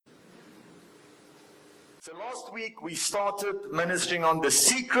So last week we started ministering on the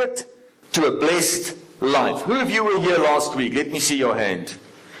secret to a blessed life. Who of you were here last week? Let me see your hand.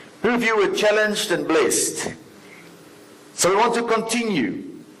 Who of you were challenged and blessed? So we want to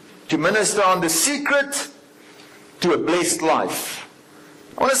continue to minister on the secret to a blessed life.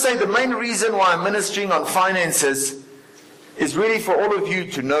 I want to say the main reason why I'm ministering on finances is really for all of you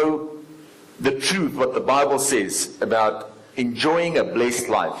to know the truth, what the Bible says about enjoying a blessed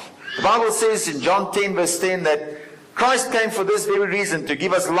life. The Bible says in John 10 verse 10 that Christ came for this very reason, to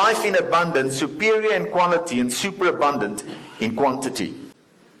give us life in abundance, superior in quality and superabundant in quantity.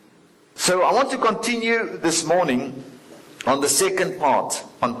 So I want to continue this morning on the second part,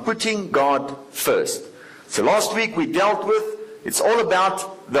 on putting God first. So last week we dealt with, it's all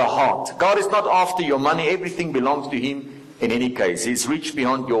about the heart. God is not after your money, everything belongs to Him in any case. He's rich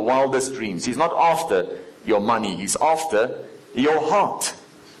beyond your wildest dreams. He's not after your money, He's after your heart.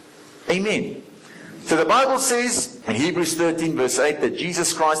 Amen. So the Bible says in Hebrews 13 verse 8 that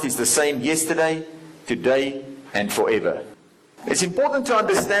Jesus Christ is the same yesterday, today and forever. It's important to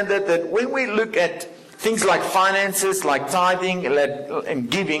understand that when we look at things like finances, like tithing and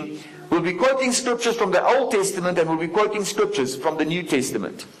giving, we'll be quoting scriptures from the Old Testament and we'll be quoting scriptures from the New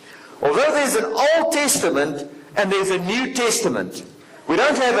Testament. Although there's an Old Testament and there's a New Testament, we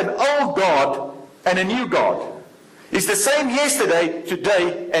don't have an old God and a new God. It's the same yesterday,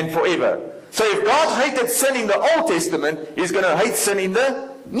 today, and forever. So if God hated sin in the Old Testament, He's going to hate sin in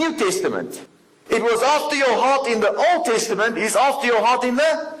the New Testament. It was after your heart in the Old Testament, He's after your heart in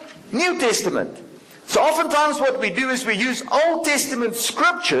the New Testament. So oftentimes what we do is we use Old Testament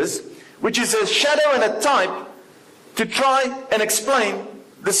scriptures, which is a shadow and a type, to try and explain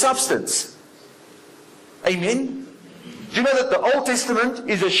the substance. Amen? Do you know that the Old Testament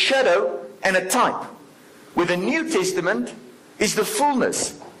is a shadow and a type? With the New Testament is the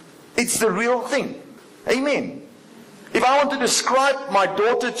fullness. It's the real thing. Amen. If I want to describe my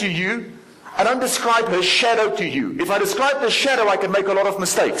daughter to you, I don't describe her shadow to you. If I describe the shadow, I can make a lot of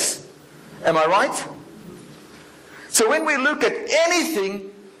mistakes. Am I right? So when we look at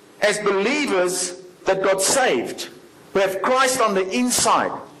anything as believers that got saved, we have Christ on the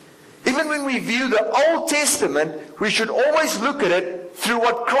inside. Even when we view the Old Testament, we should always look at it through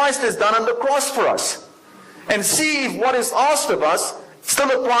what Christ has done on the cross for us. And see if what is asked of us still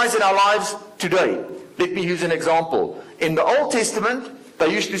applies in our lives today. Let me use an example. In the Old Testament,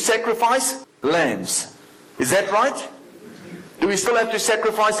 they used to sacrifice lambs. Is that right? Do we still have to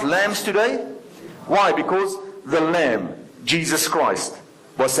sacrifice lambs today? Why? Because the Lamb, Jesus Christ,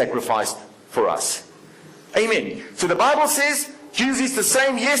 was sacrificed for us. Amen. So the Bible says Jesus is the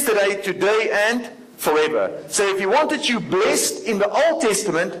same yesterday, today, and forever. So if He wanted you blessed in the Old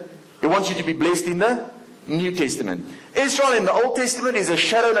Testament, He wants you to be blessed in the New Testament. Israel in the Old Testament is a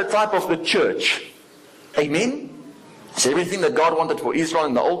shadow and a type of the church. Amen? So everything that God wanted for Israel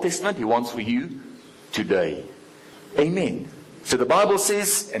in the Old Testament, He wants for you today. Amen. So the Bible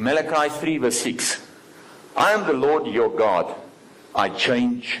says in Malachi 3 verse 6, I am the Lord your God, I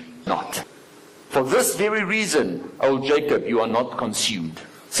change not. For this very reason, O Jacob, you are not consumed.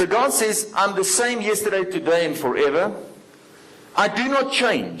 So God says, I'm the same yesterday, today, and forever. I do not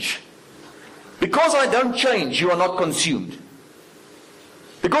change. Because I don't change, you are not consumed.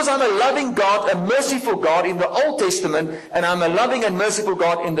 Because I'm a loving God, a merciful God in the Old Testament, and I'm a loving and merciful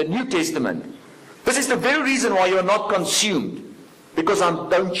God in the New Testament. This is the very reason why you're not consumed. Because I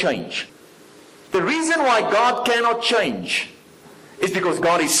don't change. The reason why God cannot change is because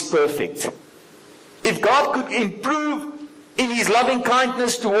God is perfect. If God could improve in His loving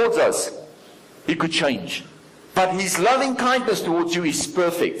kindness towards us, He could change. But His loving kindness towards you is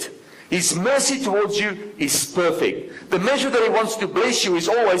perfect. His mercy towards you is perfect. The measure that He wants to bless you is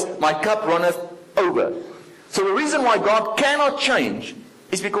always, my cup runneth over. So the reason why God cannot change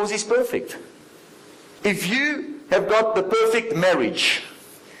is because He's perfect. If you have got the perfect marriage,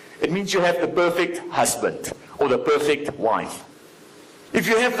 it means you have the perfect husband or the perfect wife. If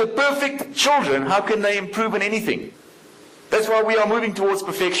you have the perfect children, how can they improve in anything? That's why we are moving towards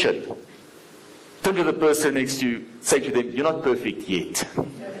perfection. Turn to the person next to you, say to them, you're not perfect yet.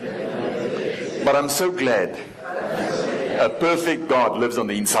 But I'm so glad a perfect God lives on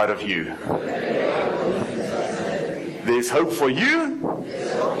the inside of you. There's hope for you,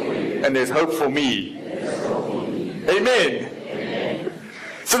 and there's hope for me. Amen.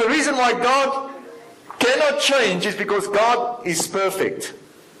 So the reason why God cannot change is because God is perfect.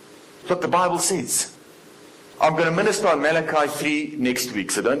 That's what the Bible says. I'm going to minister on Malachi 3 next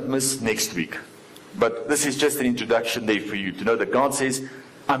week, so don't miss next week. But this is just an introduction there for you to know that God says,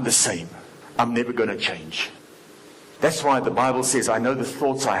 I'm the same. I'm never going to change. That's why the Bible says, I know the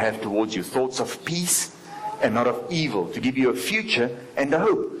thoughts I have towards you, thoughts of peace and not of evil, to give you a future and a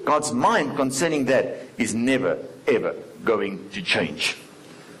hope. God's mind concerning that is never, ever going to change.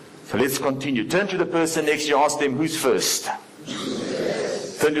 So let's continue. Turn to the person next to you, ask them, who's first?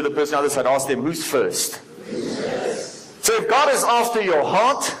 Turn to the person on the other side, ask them, who's first? So if God is after your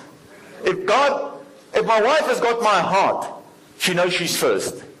heart, if my wife has got my heart, she knows she's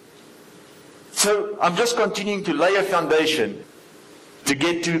first. So I'm just continuing to lay a foundation to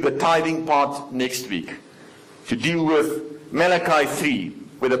get to the tithing part next week, to deal with Malachi 3,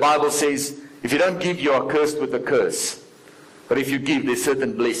 where the Bible says, if you don't give, you are cursed with a curse. But if you give, there's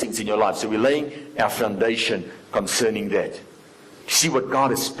certain blessings in your life. So we're laying our foundation concerning that. See what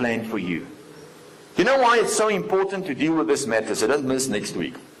God has planned for you. You know why it's so important to deal with this matter? So don't miss next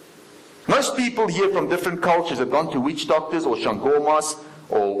week. Most people here from different cultures have gone to witch doctors or shangomas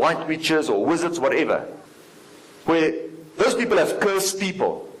or white witches or wizards, whatever, where those people have cursed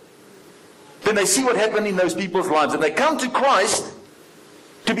people. Then they see what happened in those people's lives and they come to Christ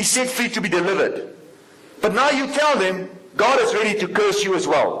to be set free, to be delivered. But now you tell them, God is ready to curse you as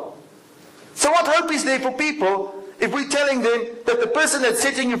well. So what hope is there for people if we're telling them that the person that's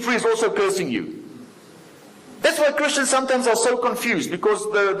setting you free is also cursing you? That's why Christians sometimes are so confused, because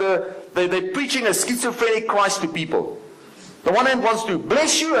they're preaching a schizophrenic Christ to people. The one hand wants to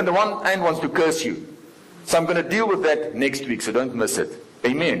bless you and the one hand wants to curse you. So I'm going to deal with that next week, so don't miss it.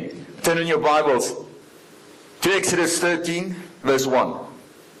 Amen. Turn in your Bibles to Exodus 13, verse 1.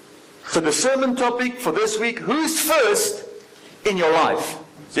 So the sermon topic for this week, who's first in your life?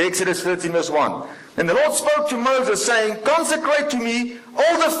 So Exodus 13, verse 1. And the Lord spoke to Moses, saying, consecrate to me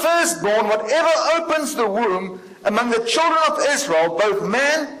all the firstborn, whatever opens the womb, among the children of Israel, both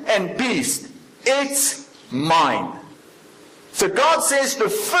man and beast. It's mine. So God says the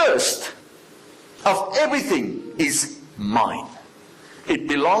first of everything is mine. It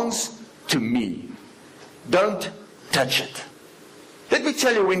belongs to me. Don't touch it. Let me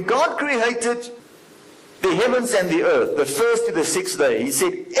tell you, when God created the heavens and the earth, the first to the sixth day, He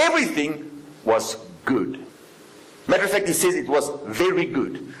said everything was good. Matter of fact, He says it was very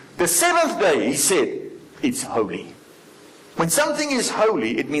good. The seventh day, He said, it's holy. When something is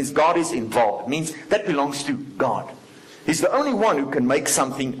holy, it means God is involved. It means that belongs to God. He's the only one who can make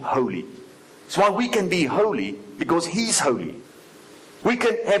something holy. That's why we can be holy, because He's holy. We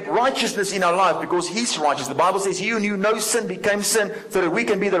can have righteousness in our life because He's righteous. The Bible says, He who knew no sin became sin so that we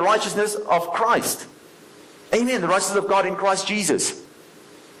can be the righteousness of Christ. Amen. The righteousness of God in Christ Jesus.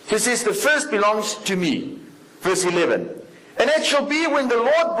 He says, the first belongs to me. Verse 11. And it shall be when the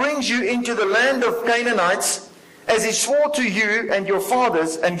Lord brings you into the land of Canaanites, as He swore to you and your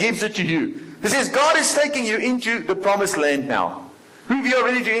fathers, and gives it to you. He says, God is taking you into the promised land now. Who of you are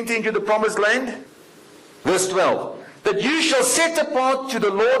ready to enter into the promised land? Verse 12. That you shall set apart to the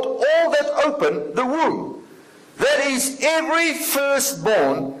Lord all that open the womb. That is, every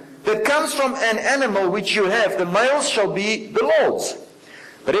firstborn that comes from an animal which you have, the males shall be the Lord's.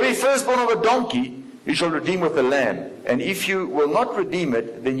 But every firstborn of a donkey you shall redeem with a lamb. And if you will not redeem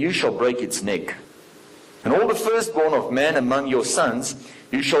it, then you shall break its neck. And all the firstborn of man among your sons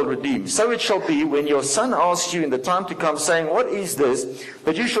you shall redeem. So it shall be, when your son asks you in the time to come, saying, what is this?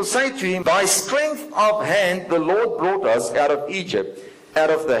 That you shall say to him, by strength of hand the Lord brought us out of Egypt, out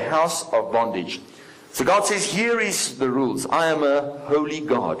of the house of bondage. So God says, here is the rules. I am a holy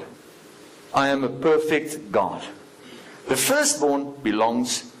God. I am a perfect God. The firstborn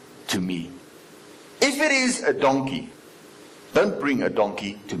belongs to me. If it is a donkey, don't bring a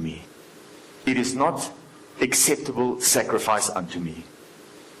donkey to me. It is not acceptable sacrifice unto me.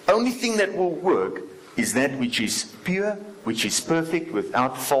 Only thing that will work is that which is pure, which is perfect,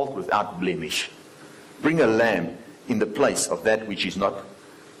 without fault, without blemish. Bring a lamb in the place of that which is not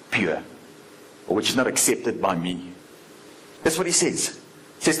pure, or which is not accepted by me. That's what He says.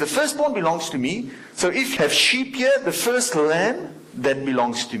 He says, the firstborn belongs to me. So if you have sheep here, the first lamb, that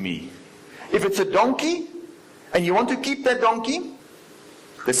belongs to me. If it's a donkey, and you want to keep that donkey,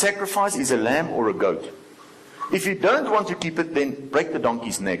 the sacrifice is a lamb or a goat. If you don't want to keep it, then break the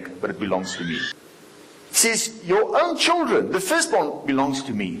donkey's neck, but it belongs to me. It says, your own children, the firstborn belongs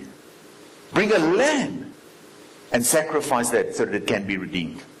to me. Bring a lamb and sacrifice that so that it can be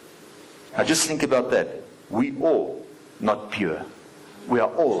redeemed. Now just think about that. We all not pure. We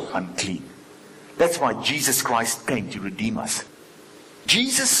are all unclean. That's why Jesus Christ came to redeem us.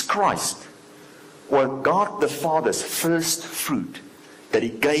 Jesus Christ was God the Father's first fruit that He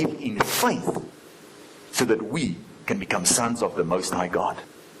gave in faith, so that we can become sons of the Most High God.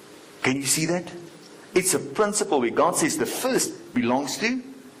 Can you see that? It's a principle where God says the first belongs to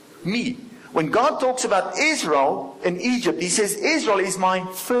me. When God talks about Israel in Egypt, he says, Israel is my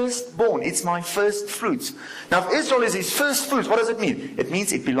firstborn. It's my first fruits. Now, if Israel is his first fruits, what does it mean? It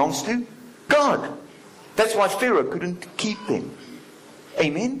means it belongs to God. That's why Pharaoh couldn't keep them.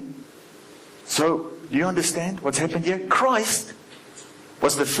 Amen? So, do you understand what's happened here? Christ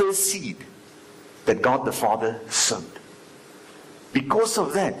was the first seed that God the Father sowed. Because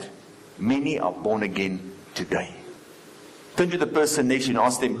of that, many are born again today. Turn to the person next to you and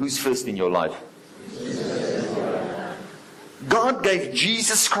ask them, who's first in your life? God gave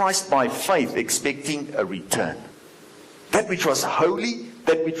Jesus Christ by faith, expecting a return. That which was holy,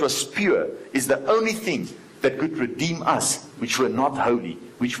 that which was pure, is the only thing that could redeem us, which were not holy,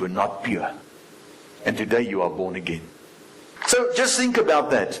 which were not pure. And today you are born again. So just think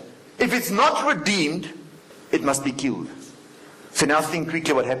about that. If it's not redeemed, it must be killed. So now think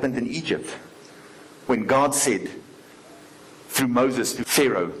quickly what happened in Egypt. When God said, through Moses to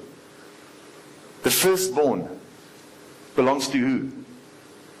Pharaoh, the firstborn belongs to who?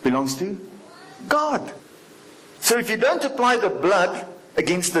 Belongs to God. So if you don't apply the blood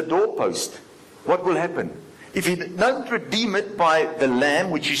against the doorpost, what will happen? If you don't redeem it by the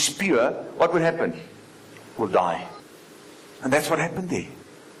lamb, which is pure, what will happen? Will die. And that's what happened there.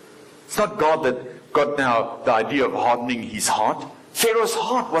 It's not God that got now the idea of hardening his heart. Pharaoh's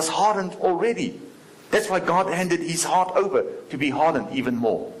heart was hardened already. That's why God handed his heart over to be hardened even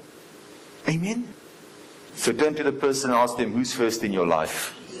more. Amen? So turn to the person and ask them, who's first in your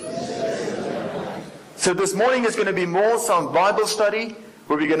life? So this morning is going to be more some Bible study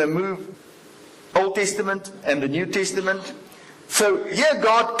where we're going to move Old Testament and the New Testament. So here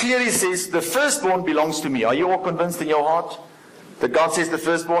God clearly says the firstborn belongs to me. Are you all convinced in your heart that God says the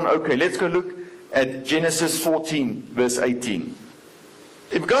firstborn? Okay, let's go look at Genesis 14 verse 18.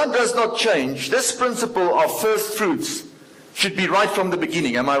 If God does not change, this principle of first fruits should be right from the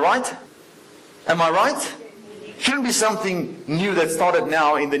beginning. Am I right? Am I right? Shouldn't be something new that started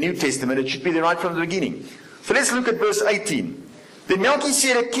now in the New Testament. It should be right from the beginning. So let's look at verse 18. Then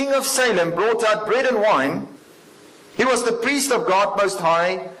Melchizedek, king of Salem, brought out bread and wine. He was the priest of God Most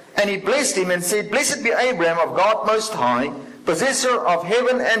High, and he blessed him and said, Blessed be Abraham of God Most High, possessor of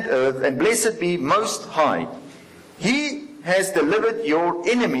heaven and earth, and blessed be Most High. He has delivered your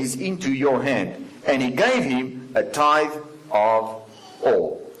enemies into your hand, and he gave him a tithe of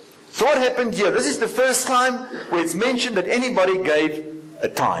all. So what happened here? This is the first time where it's mentioned that anybody gave a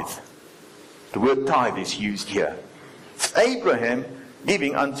tithe. The word tithe is used here. It's Abraham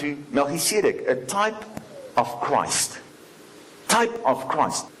giving unto Melchizedek, a type of Christ. Type of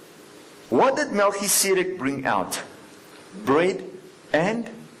Christ. What did Melchizedek bring out? Bread and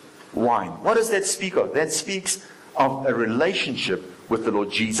wine. What does that speak of? That speaks of a relationship with the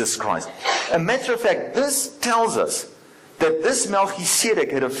Lord Jesus Christ. A matter of fact, this tells us that this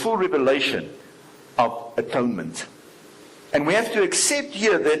Melchizedek had a full revelation of atonement. And we have to accept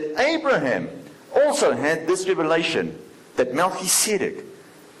here that Abraham also had this revelation that Melchizedek,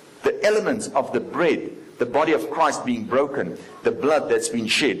 the elements of the bread, the body of Christ being broken, the blood that's been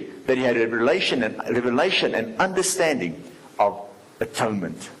shed, that he had a revelation and understanding of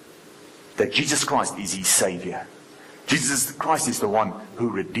atonement. That Jesus Christ is his Savior. Jesus Christ is the one who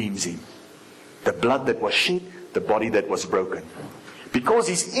redeems him. The blood that was shed, the body that was broken. Because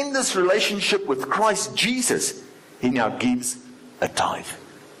he's in this relationship with Christ Jesus, he now gives a tithe.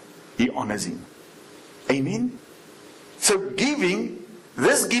 He honors him. Amen? So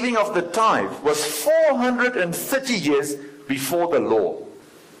this giving of the tithe was 430 years before the law.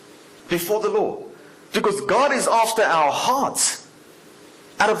 Before the law. Because God is after our hearts.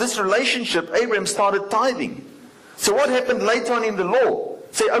 Out of this relationship, Abraham started tithing. So what happened later on in the law?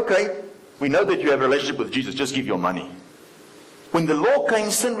 Say, okay, we know that you have a relationship with Jesus, just give your money. When the law came,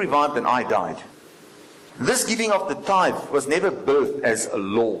 sin revived and I died. This giving of the tithe was never birthed as a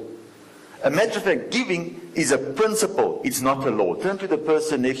law. A matter of fact, giving is a principle, it's not a law. Turn to the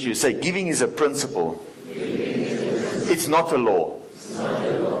person next to you, say, giving is a principle. It's not a law.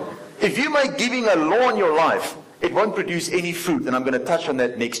 If you make giving a law in your life, it won't produce any fruit, and I'm going to touch on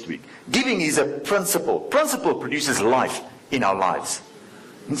that next week. Giving is a principle. Principle produces life in our lives.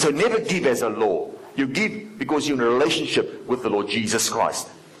 And so never give as a law. You give because you're in a relationship with the Lord Jesus Christ.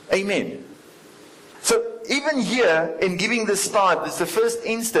 Amen. So even here in giving this tithe, it's the first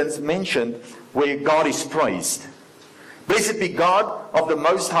instance mentioned where God is praised. Blessed be God of the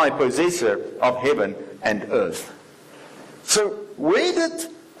Most High, possessor of heaven and earth. So where did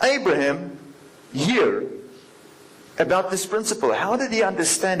Abraham hear about this principle? How did he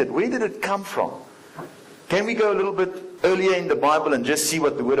understand it? Where did it come from? Can we go a little bit earlier in the Bible and just see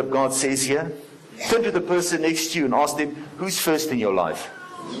what the Word of God says here? Turn to the person next to you and ask them, who's first in your life?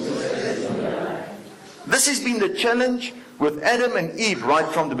 This has been the challenge with Adam and Eve right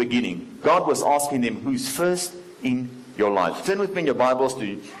from the beginning. God was asking them, who's first in your life? Turn with me in your Bibles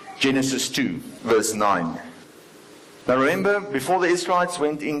to Genesis 2, verse 9. Now remember, before the Israelites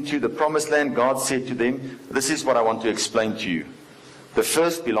went into the promised land, God said to them, this is what I want to explain to you. The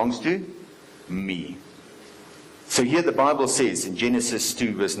first belongs to me. So here the Bible says in Genesis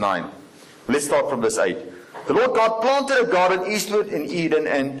 2, verse 9. Let's start from verse 8. The Lord God planted a garden eastward in Eden,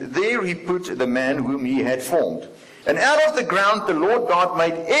 and there he put the man whom he had formed. And out of the ground the Lord God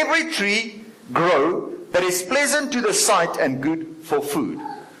made every tree grow that is pleasant to the sight and good for food.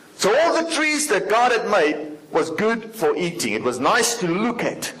 So all the trees that God had made was good for eating. It was nice to look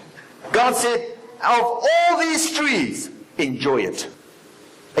at. God said, out of all these trees, enjoy it.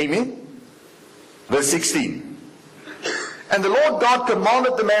 Amen? Verse 16. And the Lord God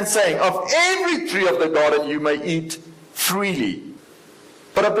commanded the man, saying, of every tree of the garden you may eat freely.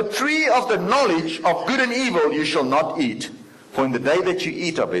 But of the tree of the knowledge of good and evil you shall not eat. For in the day that you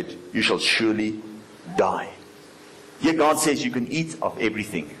eat of it, you shall surely die. Here God says you can eat of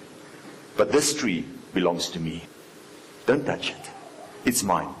everything. But this tree belongs to me. Don't touch it. It's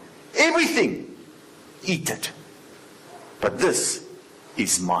mine. Everything, eat it. But this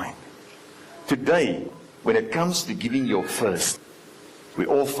is mine. Today, when it comes to giving your first, we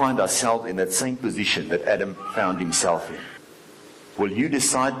all find ourselves in that same position that Adam found himself in. Will you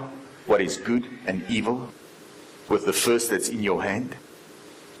decide what is good and evil with the first that's in your hand?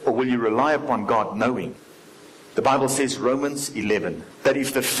 Or will you rely upon God knowing? The Bible says, Romans 11, that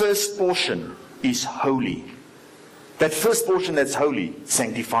if the first portion is holy, that first portion that's holy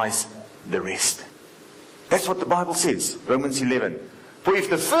sanctifies the rest. That's what the Bible says, Romans 11. For if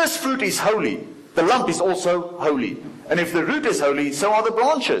the first fruit is holy, the lump is also holy. And if the root is holy, so are the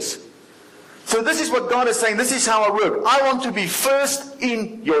branches. So this is what God is saying. This is how I work. I want to be first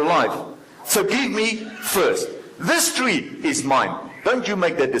in your life. So give me first. This tree is mine. Don't you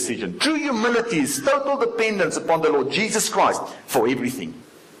make that decision. True humility is total dependence upon the Lord Jesus Christ for everything.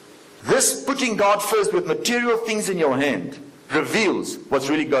 This putting God first with material things in your hand reveals what's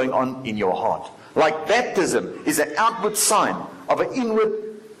really going on in your heart. Like baptism is an outward sign of an inward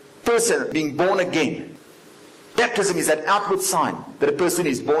person being born again. Baptism is an outward sign that a person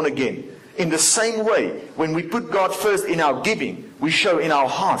is born again. In the same way, when we put God first in our giving, we show in our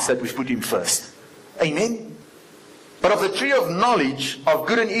hearts that we've put Him first. Amen? But of the tree of knowledge of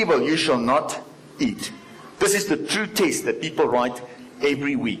good and evil you shall not eat. This is the true test that people write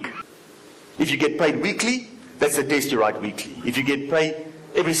every week. If you get paid weekly, that's the test you write weekly. If you get paid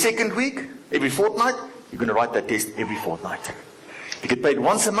every second week, every fortnight, you're going to write that test every fortnight. If you get paid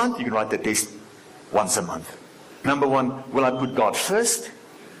once a month, you can write that test once a month. Number one, will I put God first?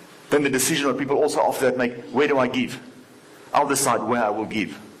 Then the decision that people also after that make, where do I give? I'll decide where I will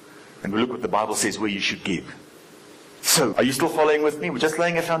give. And we look what the Bible says where you should give. So, are you still following with me? We're just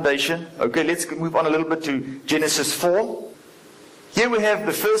laying a foundation. Okay, let's move on a little bit to Genesis 4. Here we have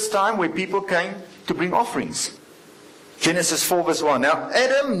the first time where people came to bring offerings. Genesis 4 verse 1. Now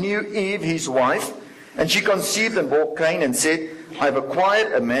Adam knew Eve, his wife, and she conceived and bore Cain and said, I have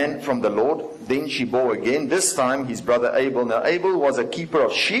acquired a man from the Lord. Then she bore again, this time his brother Abel. Now Abel was a keeper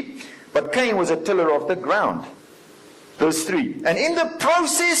of sheep, but Cain was a tiller of the ground. Verse 3. And in the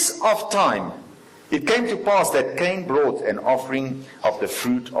process of time, it came to pass that Cain brought an offering of the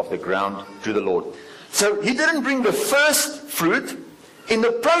fruit of the ground to the Lord. So he didn't bring the first fruit. In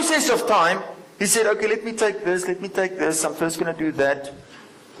the process of time, he said, okay, let me take this, I'm first going to do that.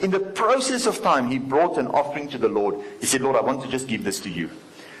 In the process of time, he brought an offering to the Lord. He said, Lord, I want to just give this to you.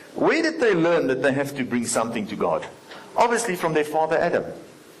 Where did they learn that they have to bring something to God? Obviously from their father Adam.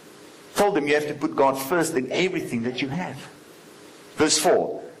 Told them you have to put God first in everything that you have. Verse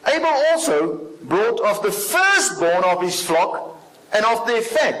 4. Abel also brought of the firstborn of his flock and of their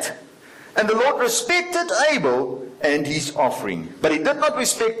fat. And the Lord respected Abel and his offering. But he did not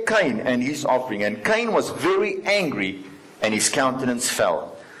respect Cain and his offering. And Cain was very angry, and his countenance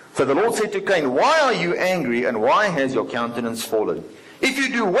fell. So the Lord said to Cain, why are you angry, and why has your countenance fallen? If you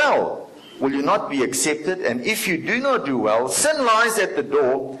do well, will you not be accepted? And if you do not do well, sin lies at the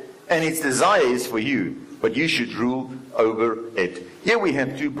door, and its desire is for you, but you should rule over it. Here we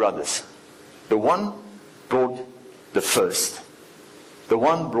have two brothers. The one brought the first. The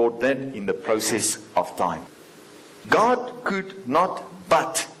one brought that in the process of time. God could not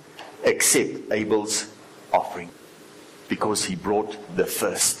but accept Abel's offering because he brought the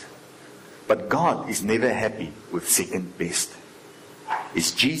first. But God is never happy with second best.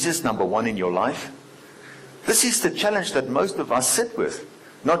 Is Jesus number one in your life? This is the challenge that most of us sit with.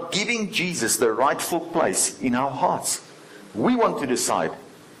 Not giving Jesus the rightful place in our hearts. We want to decide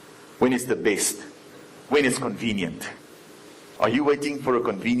when it's the best. when it's convenient. Are you waiting for a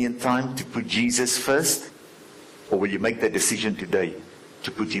convenient time to put Jesus first? Or will you make that decision today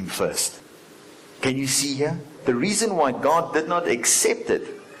to put Him first? Can you see here? The reason why God did not accept it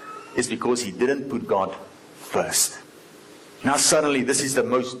is because He didn't put God first. Now suddenly this is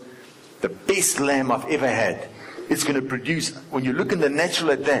the best lamb I've ever had. It's going to produce, when you look in the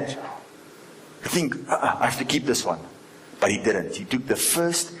natural at that, you think, I have to keep this one. But He didn't. He took the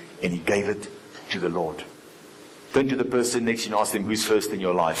first and He gave it to the Lord. Turn to the person next to you and ask them, who's first in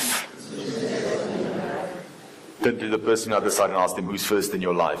your life? Turn to the person on the other side and ask them, who's first in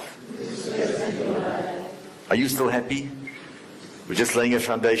your life? Are you still happy? We're just laying a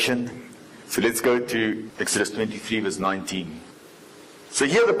foundation. So let's go to Exodus 23 verse 19. So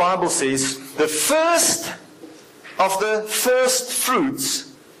here the Bible says, the first of the first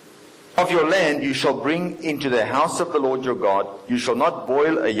fruits of your land you shall bring into the house of the Lord your God. You shall not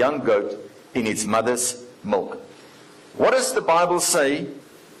boil a young goat in its mother's milk. What does the Bible say?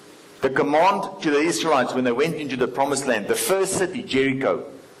 The command to the Israelites when they went into the promised land, the first city, Jericho.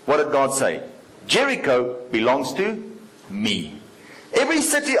 What did God say? Jericho belongs to me. Every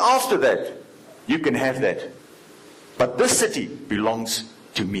city after that, you can have that. But this city belongs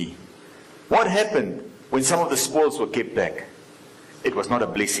to me. What happened when some of the spoils were kept back? It was not a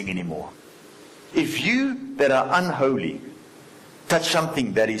blessing anymore. If you that are unholy touch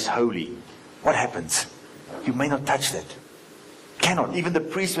something that is holy, what happens? You may not touch that. Cannot. Even the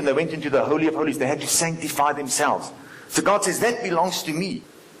priests, when they went into the Holy of Holies, they had to sanctify themselves. So God says, that belongs to me.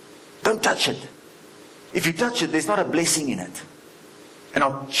 Don't touch it. If you touch it, there's not a blessing in it. And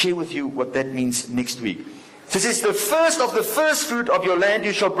I'll share with you what that means next week. So it says, the first of the first fruit of your land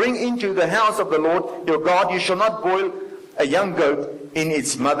you shall bring into the house of the Lord your God. You shall not boil a young goat in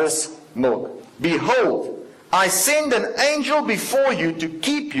its mother's milk. Behold, I send an angel before you to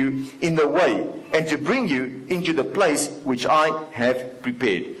keep you in the way and to bring you into the place which I have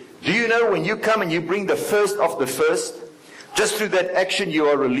prepared. Do you know when you come and you bring the first of the first, just through that action you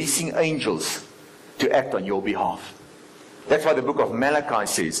are releasing angels to act on your behalf. That's why the book of Malachi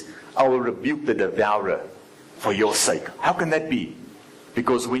says, I will rebuke the devourer for your sake. How can that be?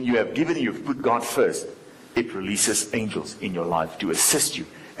 Because when you have given, you've put God first, it releases angels in your life to assist you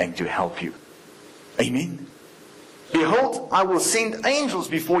and to help you. Amen. Behold, I will send angels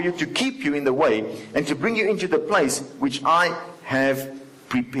before you to keep you in the way and to bring you into the place which I have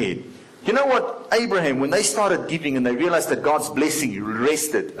prepared. You know what? Abraham, when they started giving and they realized that God's blessing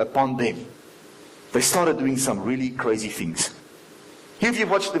rested upon them, they started doing some really crazy things. Have you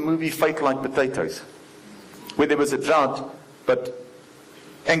watched the movie Fake Like Potatoes? Where there was a drought, but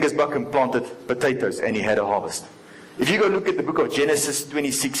Angus Buchan planted potatoes and he had a harvest. If you go look at the book of Genesis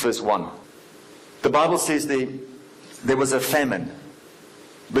 26 verse 1, the Bible says there was a famine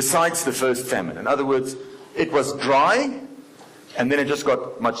besides the first famine. In other words, it was dry and then it just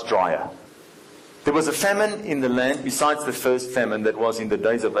got much drier. There was a famine in the land besides the first famine that was in the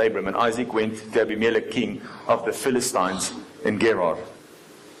days of Abram, and Isaac went to Abimelech, king of the Philistines in Gerar.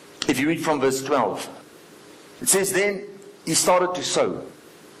 If you read from verse 12, it says, then he started to sow.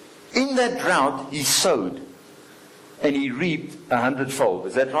 In that drought he sowed and he reaped 100-fold.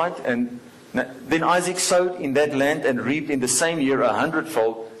 Is that right? And then Isaac sowed in that land and reaped in the same year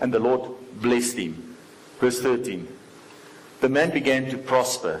 100-fold, and the Lord blessed him. Verse 13. The man began to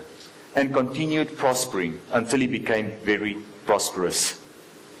prosper and continued prospering until he became very prosperous.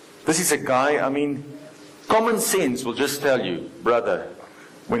 This is a guy, common sense will just tell you, brother,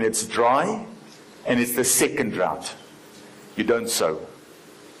 when it's dry and it's the second drought, you don't sow.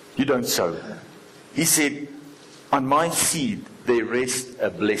 You don't sow. He said, on my seed there rests a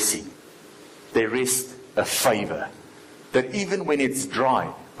blessing. There rests a favor. That even when it's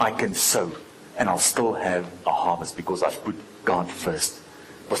dry, I can sow and I'll still have a harvest because I've put God first.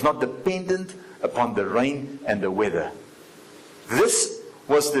 It was not dependent upon the rain and the weather. This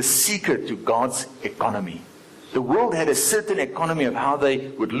was the secret to God's economy. The world had a certain economy of how they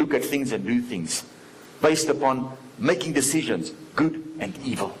would look at things and do things based upon making decisions, good and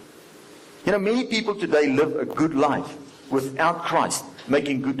evil. You know, many people today live a good life without Christ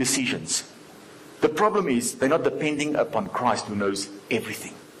making good decisions. The problem is they're not depending upon Christ who knows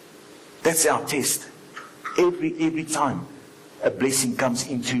everything. That's our test. Every time a blessing comes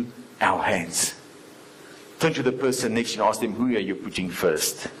into our hands. Turn to the person next to you and ask them, who are you putting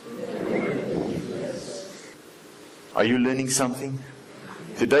first? Are you learning something?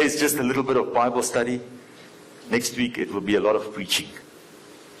 Today is just a little bit of Bible study. Next week it will be a lot of preaching.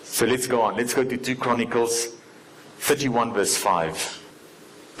 So let's go on. Let's go to 2 Chronicles 31 verse 5.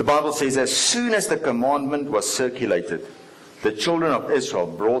 The Bible says, as soon as the commandment was circulated, the children of Israel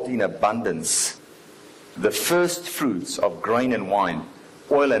brought in abundance the first fruits of grain and wine,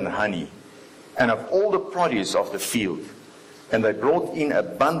 oil and honey, and of all the produce of the field. And they brought in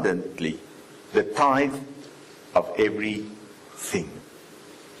abundantly the tithe of everything.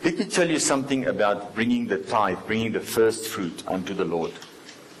 Let me tell you something about bringing the tithe, bringing the first fruit unto the Lord.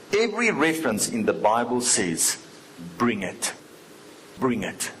 Every reference in the Bible says, bring it. Bring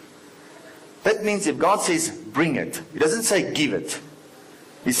it. That means if God says, bring it, He doesn't say give it.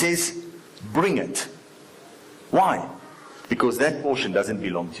 He says, bring it. Why? Because that portion doesn't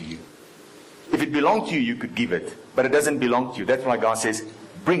belong to you. If it belonged to you, you could give it. But it doesn't belong to you. That's why God says,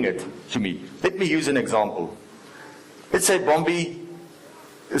 bring it to me. Let me use an example. Let's say Bombi,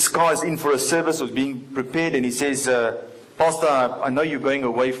 his car is in for a service, was being prepared, and he says, Pastor, I know you're going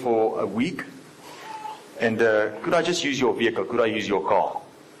away for a week, and could I just use your vehicle? Could I use your car?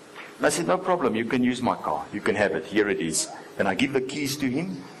 And I said, no problem, you can use my car. You can have it. Here it is. And I give the keys to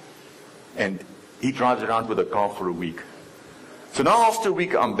him, and he drives around with the car for a week. So now after a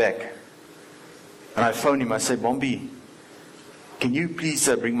week, I'm back. And I phone him. I say, Bombi, can you please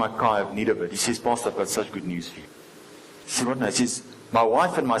bring my car? I have need of it. He says, Pastor, I've got such good news for you. I said, what now? He says, my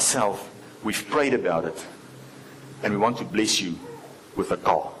wife and myself, we've prayed about it. And we want to bless you with a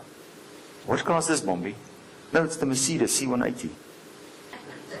car. What car is this, Bombi? No, it's the Mercedes C180.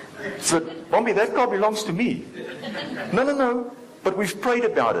 So, Bombi, that car belongs to me. No. But we've prayed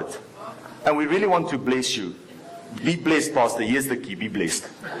about it. And we really want to bless you. Be blessed, Pastor. Here's the key. Be blessed.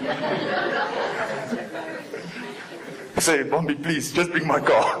 I say, Bombi, please, just bring my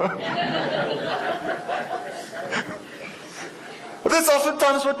car. But that's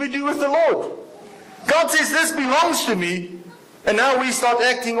oftentimes what we do with the Lord. God says, this belongs to me. And now we start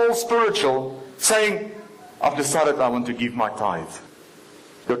acting all spiritual, saying, I've decided I want to give my tithe.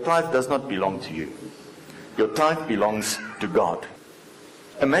 Your tithe does not belong to you. Your tithe belongs to God.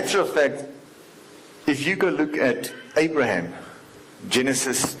 A matter of fact, if you go look at Abraham,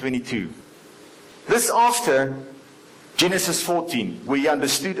 Genesis 22, this after Genesis 14, where he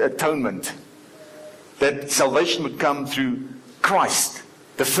understood atonement, that salvation would come through Christ,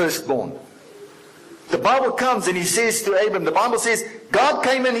 the firstborn. The Bible comes and he says to Abraham, the Bible says, God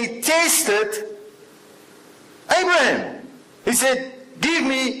came and he tested Abraham. He said, give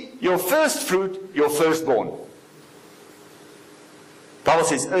me your first fruit, your firstborn. The Bible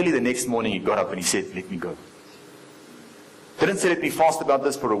says, early the next morning he got up and he said, let me go. Didn't say, let me fast about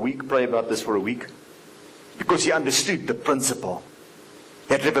this for a week, pray about this for a week. Because he understood the principle.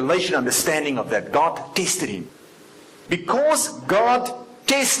 That revelation understanding of that. God tested him. Because God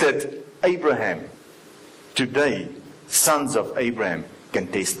tested Abraham, today, sons of Abraham can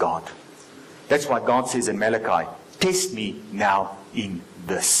test God. That's why God says in Malachi, test me now in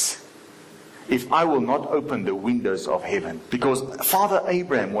this. If I will not open the windows of heaven. Because Father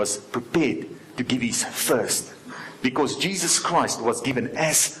Abraham was prepared to give his first. Because Jesus Christ was given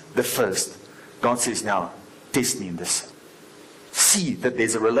as the first. God says now, test me in this. See that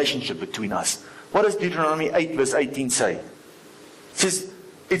there's a relationship between us. What does Deuteronomy 8 verse 18 say? It says,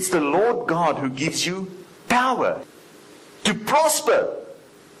 it's the Lord God who gives you power to prosper,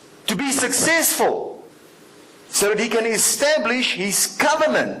 to be successful, so that he can establish his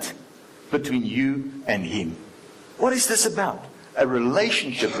covenant between you and him. What is this about? A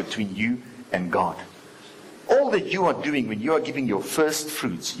relationship between you and God. All that you are doing when you are giving your first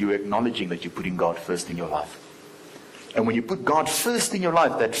fruits, you're acknowledging that you're putting God first in your life. And when you put God first in your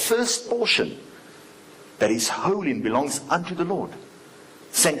life, that first portion that is holy and belongs unto the Lord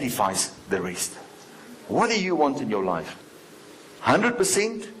sanctifies the rest. What do you want in your life?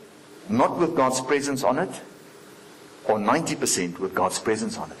 100% not with God's presence on it, or 90% with God's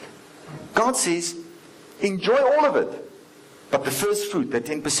presence on it? God says, enjoy all of it, but the first fruit, that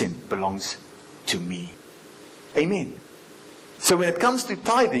 10%, belongs to me. Amen. So when it comes to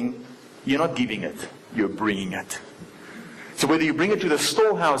tithing, you're not giving it, you're bringing it. So whether you bring it to the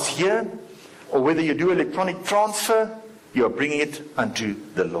storehouse here, or whether you do electronic transfer, you are bringing it unto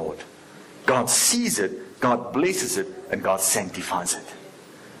the Lord. God sees it, God blesses it, and God sanctifies it.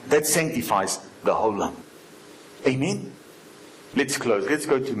 That sanctifies the whole lump. Amen? Let's close. Let's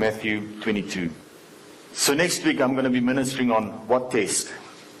go to Matthew 22. So next week I'm going to be ministering on what test.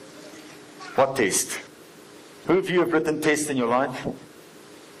 What test? Who of you have written test in your life?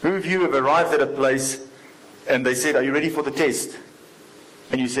 Who of you have arrived at a place and they said, are you ready for the test?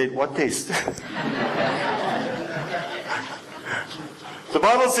 And you said, what test? The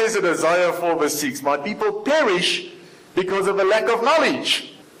Bible says in Isaiah 4 verse 6, my people perish because of a lack of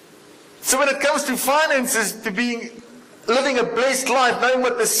knowledge. So when it comes to finances, to living a blessed life, knowing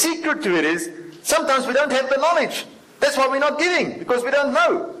what the secret to it is, sometimes we don't have the knowledge. That's why we're not giving, because we don't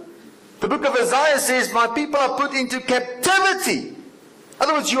know. The book of Isaiah says, my people are put into captivity. In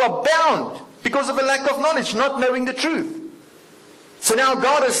other words, you are bound because of a lack of knowledge, not knowing the truth. So now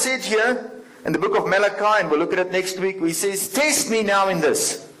God has said here in the book of Malachi, and we'll look at it next week, where He says, test me now in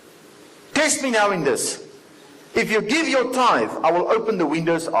this. Test me now in this. If you give your tithe, I will open the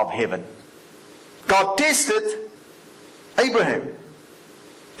windows of heaven. God tested Abraham.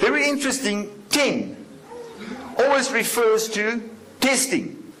 Very interesting, 10 always refers to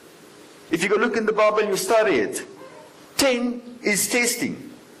testing. If you go look in the Bible, you study it. 10 is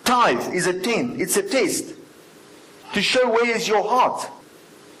testing. Tithe is a 10. It's a test to show where is your heart.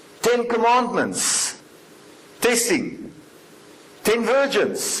 10 commandments. Testing. 10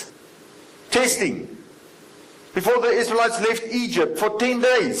 virgins. Testing. Before the Israelites left Egypt for 10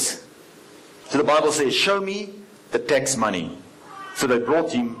 days. So the Bible says, show me the tax money. So they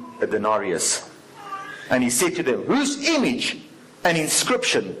brought him a denarius. And he said to them, whose image and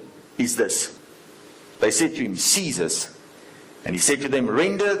inscription is this? They said to him, Caesar's. And he said to them,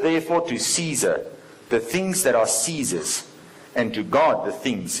 render therefore to Caesar the things that are Caesar's, and to God the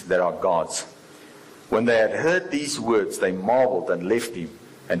things that are God's. When they had heard these words, they marveled and left him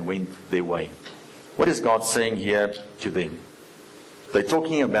and went their way. What is God saying here to them? They're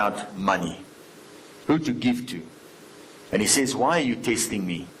talking about money. Who to give to. And he says, why are you testing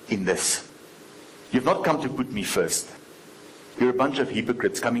me in this? You've not come to put me first. You're a bunch of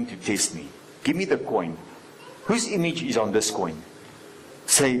hypocrites coming to test me. Give me the coin. Whose image is on this coin?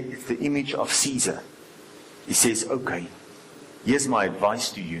 Say, it's the image of Caesar. He says, okay, here's my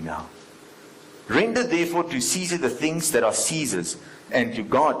advice to you now. Render therefore to Caesar the things that are Caesar's, and to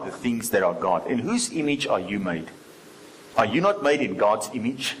God the things that are God. In whose image are you made? Are you not made in God's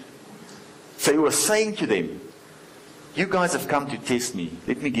image? So he was saying to them, you guys have come to test me.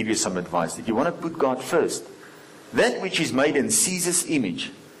 Let me give you some advice. If you want to put God first, that which is made in Caesar's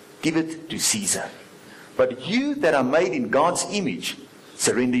image, give it to Caesar. But you that are made in God's image,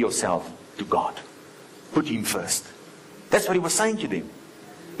 surrender yourself to God. Put Him first. That's what he was saying to them.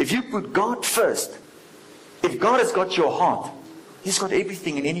 If you put God first, if God has got your heart, He's got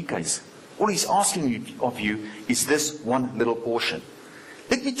everything in any case. All He's asking of you is this one little portion.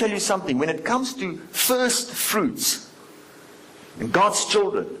 Let me tell you something. When it comes to first fruits and God's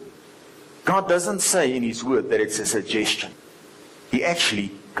children, God doesn't say in His word that it's a suggestion. He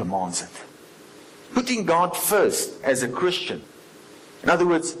actually commands it. Putting God first as a Christian, in other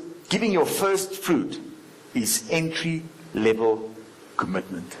words, giving your first fruit, is entry-level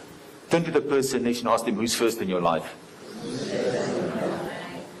commitment. Turn to the person next and ask them, who's first in your life?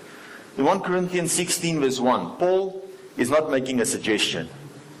 In 1 Corinthians 16 verse 1, Paul is not making a suggestion.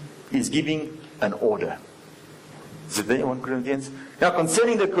 He's giving an order. Is it there in 1 Corinthians? Now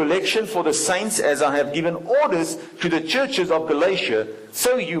concerning the collection for the saints, as I have given orders to the churches of Galatia,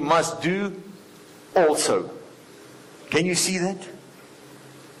 so you must do also. Can you see that?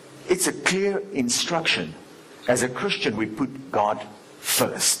 It's a clear instruction. As a Christian, we put God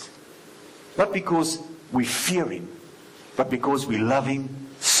first. Not because we fear Him, but because we love Him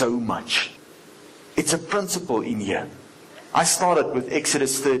so much. It's a principle in here. I started with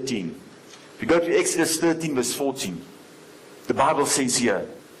Exodus 13. If you go to Exodus 13 verse 14, the Bible says here,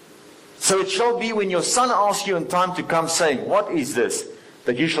 so it shall be when your son asks you in time to come, saying, what is this?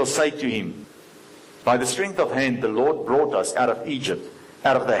 That you shall say to him, by the strength of hand the Lord brought us out of Egypt,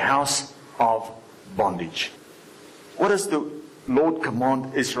 out of the house of bondage. What does the Lord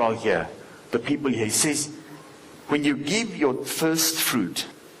command Israel here? The people here. He says, when you give your first fruit,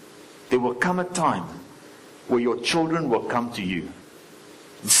 there will come a time where your children will come to you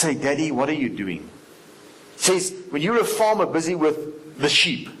and say, Daddy, what are you doing? He says, when you're a farmer busy with the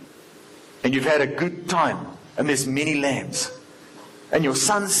sheep, and you've had a good time, and there's many lambs, and your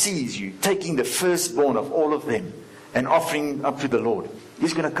son sees you taking the firstborn of all of them and offering up to the Lord,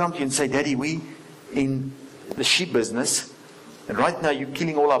 he's going to come to you and say, Daddy, we in the sheep business, and right now you're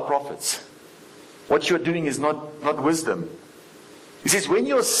killing all our prophets. What you're doing is not wisdom. He says, when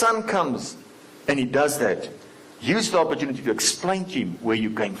your son comes and he does that, use the opportunity to explain to him where you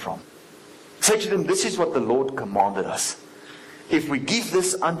came from. Say to them, this is what the Lord commanded us. If we give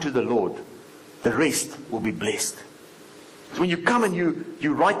this unto the Lord, the rest will be blessed. So when you come and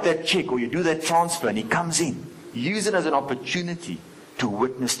you write that check or you do that transfer and he comes in, use it as an opportunity to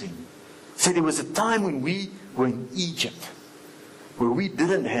witness to him. Say, there was a time when we were in Egypt where we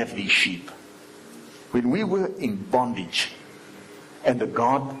didn't have these sheep. When we were in bondage and the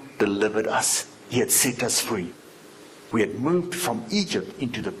God delivered us. He had set us free. We had moved from Egypt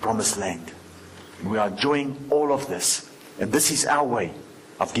into the promised land. We are enjoying all of this. And this is our way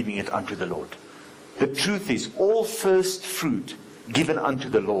of giving it unto the Lord. The truth is, all first fruit given unto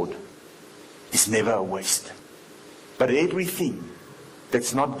the Lord is never a waste. But everything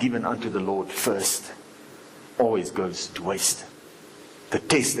that's not given unto the Lord first always goes to waste. The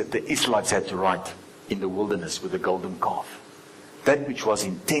test that the Israelites had to write in the wilderness with the golden calf, that which was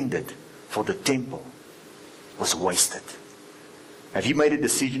intended for the temple, was wasted. Have you made a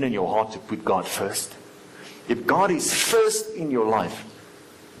decision in your heart to put God first? If God is first in your life,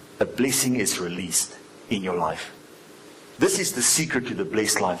 a blessing is released in your life. This is the secret to the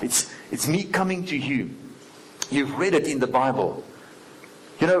blessed life. It's me coming to you. You've read it in the Bible.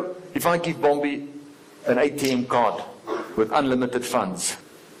 You know, if I give Bombi an ATM card with unlimited funds,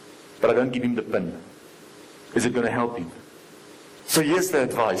 but I don't give him the PIN, is it going to help him? So here's the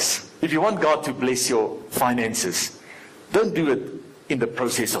advice. If you want God to bless your finances, don't do it in the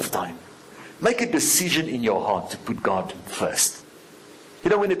process of time. Make a decision in your heart to put God first. You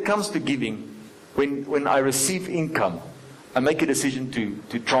know, when it comes to giving, when I receive income, I make a decision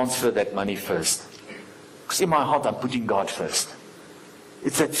to transfer that money first. Because in my heart, I'm putting God first.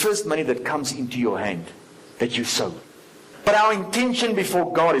 It's that first money that comes into your hand that you sow. But our intention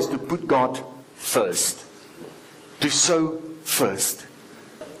before God is to put God first. To sow first.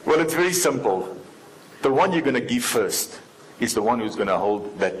 Well, it's very simple. The one you're going to give first is the one who's going to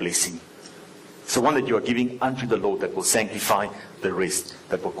hold that blessing. It's the one that you are giving unto the Lord that will sanctify the rest,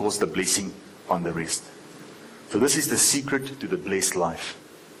 that will cause the blessing on the rest. So this is the secret to the blessed life.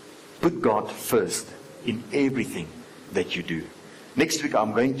 Put God first in everything that you do. Next week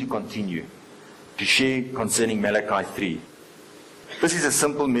I'm going to continue to share concerning Malachi 3. This is a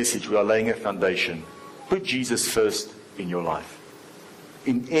simple message. We are laying a foundation. Put Jesus first in your life.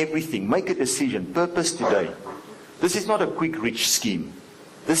 In everything. Make a decision. Purpose today. This is not a quick rich scheme.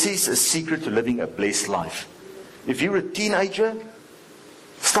 This is a secret to living a blessed life. If you're a teenager,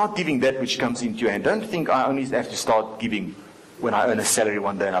 start giving that which comes into your hand. Don't think I only have to start giving when I earn a salary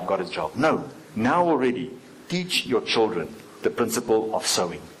one day and I've got a job. No. Now already, teach your children the principle of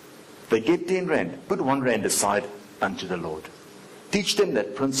sowing. They get 10 rand. Put 1 rand aside unto the Lord. Teach them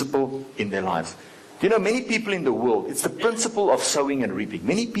that principle in their lives. You know, many people in the world, it's the principle of sowing and reaping.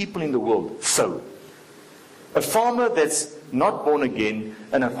 Many people in the world sow. A farmer that's not born again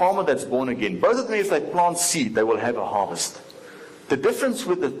and a farmer that's born again, both of them, if they plant seed, they will have a harvest. The difference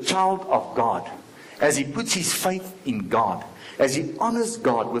with the child of God, as he puts his faith in God, as he honors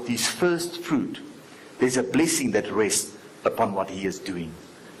God with his first fruit, there's a blessing that rests upon what he is doing.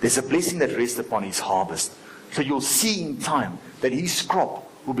 There's a blessing that rests upon his harvest. So you'll see in time that his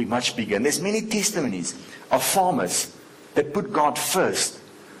crop will be much bigger. And there's many testimonies of farmers that put God first,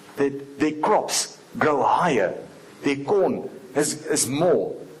 that their crops grow higher, their corn is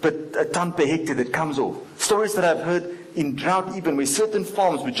more, but a ton per hectare that comes off. Stories that I've heard in drought even, where certain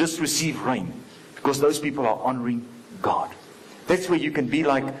farms would just receive rain, because those people are honoring God. That's where you can be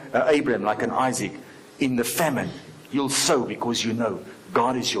like Abraham, like an Isaac. In the famine, you'll sow because you know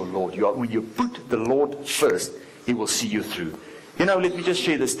God is your Lord. When you put the Lord first, He will see you through. You know, let me just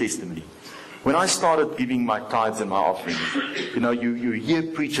share this testimony. When I started giving my tithes and my offerings, you know, you hear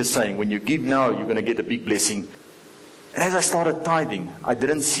preachers saying, when you give now, you're going to get a big blessing. And as I started tithing, I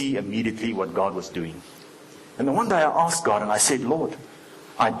didn't see immediately what God was doing. And then one day I asked God and I said, Lord,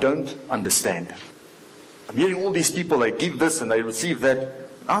 I don't understand. I'm hearing all these people, they give this and they receive that.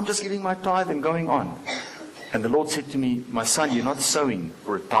 I'm just giving my tithe and going on. And the Lord said to me, my son, you're not sowing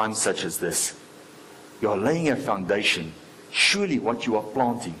for a time such as this. You're laying a foundation. Surely what you are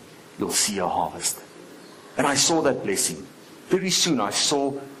planting, you'll see a harvest. And I saw that blessing. Very soon I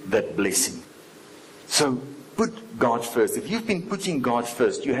saw that blessing. So put God first. If you've been putting God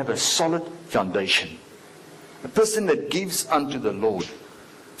first, you have a solid foundation. A person that gives unto the Lord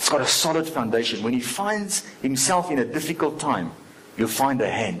has got a solid foundation. When he finds himself in a difficult time, you'll find a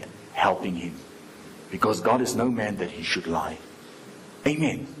hand helping him. Because God is no man that he should lie.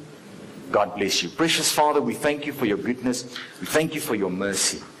 Amen. God bless you. Precious Father, we thank you for your goodness. We thank you for your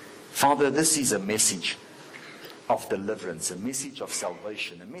mercy. Father, this is a message of deliverance, a message of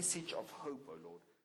salvation, a message of hope, O Lord.